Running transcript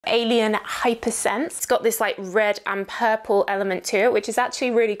Alien Hypersense. It's got this like red and purple element to it, which is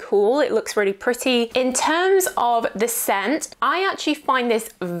actually really cool. It looks really pretty. In terms of the scent, I actually find this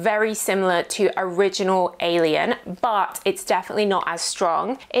very similar to original Alien, but it's definitely not as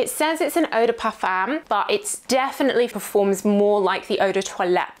strong. It says it's an eau de parfum, but it definitely performs more like the eau de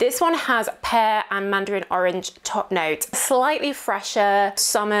toilette. This one has pear and mandarin orange top notes. Slightly fresher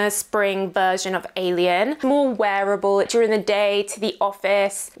summer, spring version of Alien. More wearable during the day, to the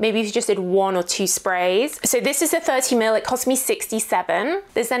office. Maybe if you just did 1 or 2 sprays. So this is a 30ml, it cost me 67.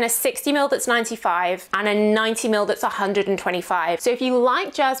 There's then a 60ml that's 95 and a 90ml that's 125. So if you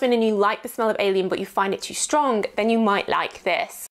like jasmine and you like the smell of Alien but you find it too strong, then you might like this.